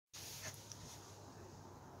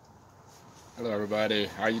Hello everybody,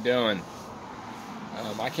 how you doing?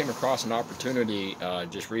 I came across an opportunity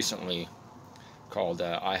just recently called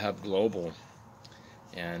IHub Global,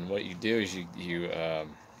 and what you do is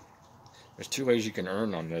there's two ways you can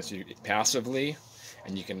earn on this: passively,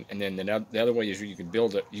 and then the other way is you could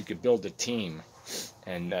build a team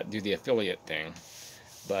and do the affiliate thing.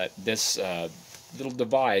 But this little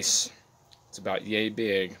device, it's about yay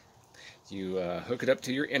big. You hook it up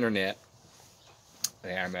to your internet,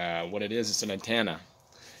 and what it is, it's an antenna,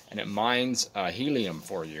 and it mines helium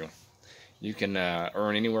for you. You can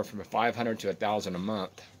earn anywhere from 500 to 1,000 a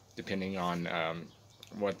month, depending on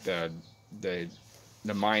what the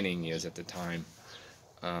the mining is at the time.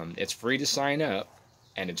 It's free to sign up,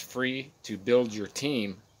 and it's free to build your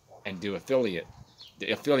team and do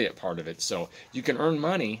the affiliate part of it. So you can earn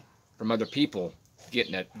money from other people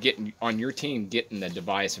getting on your team, getting the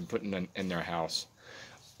device and putting it in their house.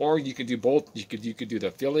 Or you could do both. You could do the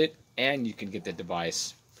affiliate, and you can get the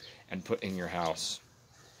device and put in your house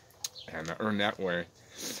and earn that way.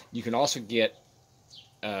 You can also get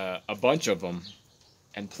a bunch of them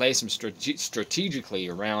and place them strategically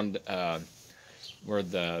around where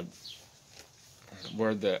the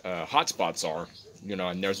hotspots are.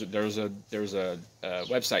 And there's a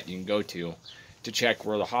website you can go to check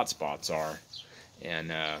where the hotspots are,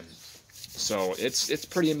 and so it's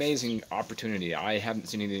pretty amazing opportunity. I haven't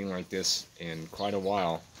seen anything like this in quite a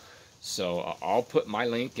while. So I'll put my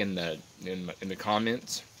link in the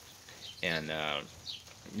comments, and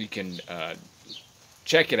you can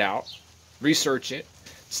check it out, research it.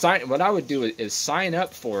 What I would do is sign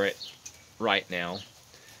up for it right now.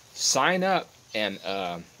 Sign up and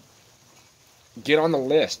get on the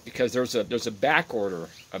list, because there's a back order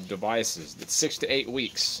of devices. That's 6 to 8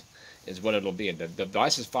 weeks is what it'll be. The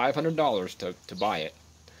device is $500 to buy it,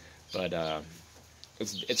 but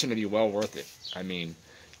it's going to be well worth it. I mean,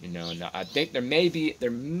 and I think there may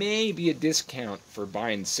be a discount for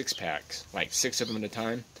buying 6-packs, like 6 of them at a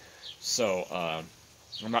time. So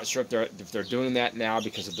I'm not sure if they're doing that now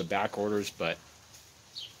because of the back orders, but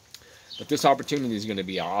this opportunity is going to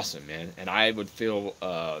be awesome, man. And I would feel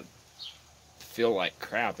like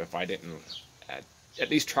crap if I didn't at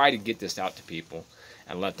least try to get this out to people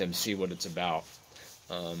and let them see what it's about.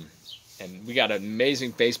 And we got an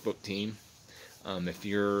amazing Facebook team. If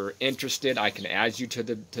you're interested, I can add you to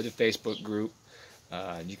the Facebook group.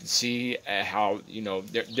 You can see how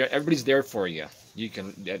everybody's there for you. You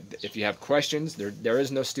can, if you have questions, there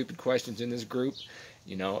is no stupid questions in this group.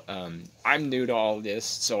 I'm new to all this,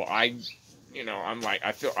 so I'm like,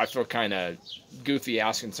 I feel kind of goofy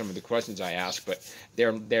asking some of the questions I ask, but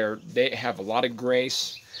they have a lot of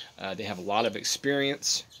grace, they have a lot of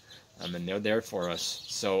experience, and they're there for us.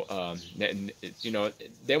 So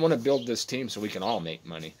they want to build this team so we can all make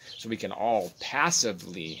money, so we can all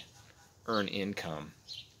passively earn income.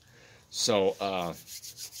 So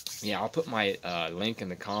yeah, I'll put my link in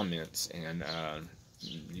the comments, and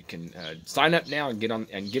you can sign up now and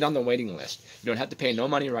get on the waiting list. You don't have to pay no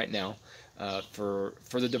money right now for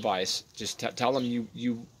the device. Just tell them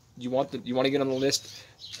you want to get on the list,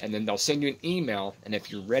 and then they'll send you an email. And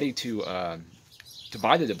if you're ready to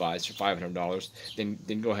buy the device for $500,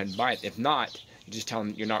 then go ahead and buy it. If not, you just tell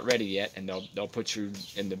them you're not ready yet, and they'll put you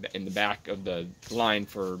in the back of the line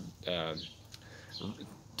for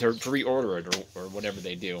to reorder it or whatever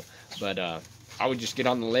they do. But I would just get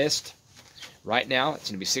on the list right now. It's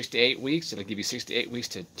going to be 6 to 8 weeks. It'll give you 6 to 8 weeks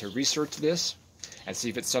to research this and see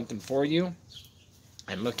if it's something for you,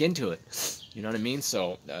 and look into it. You know what I mean?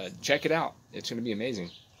 So check it out. It's going to be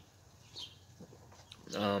amazing.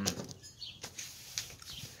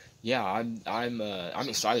 Yeah, I'm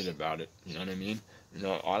excited about it. You know what I mean?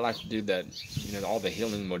 I like to do that. All the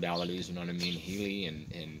healing modalities. You know what I mean? Healing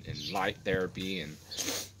and light therapy and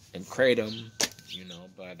kratom.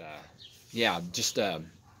 But yeah, just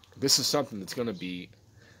this is something that's going to be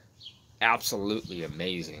absolutely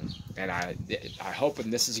amazing, and I hope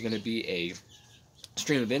this is going to be a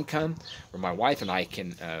stream of income where my wife and I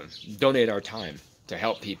can donate our time to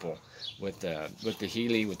help people with the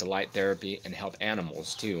healing, with the light therapy, and help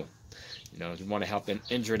animals too. We want to help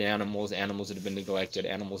injured animals that have been neglected,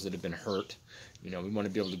 animals that have been hurt. We want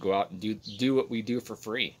to be able to go out and do what we do for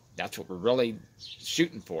free. That's what we're really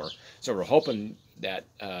shooting for. So we're hoping that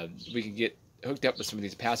we can get hooked up with some of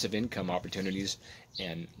these passive income opportunities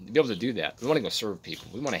and be able to do that. We want to go serve people.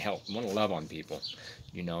 We want to help. We want to love on people.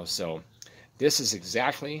 So this is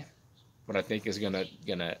exactly what I think is gonna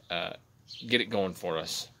get it going for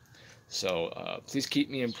us. So please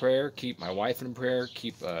keep me in prayer. Keep my wife in prayer.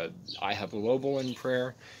 Keep IHub Global in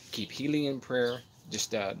prayer. Keep Healy in prayer.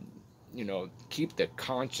 Just keep the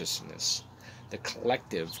consciousness the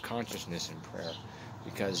collective consciousness in prayer,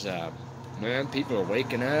 because man, people are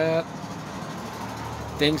waking up.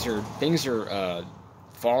 Things are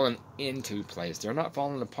falling into place. They're not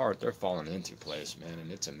falling apart. They're falling into place, man.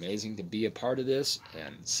 And it's amazing to be a part of this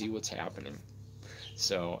and see what's happening.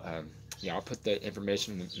 So, yeah, I'll put the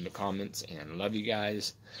information in the comments, and love you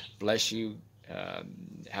guys. Bless you.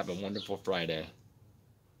 Have a wonderful Friday.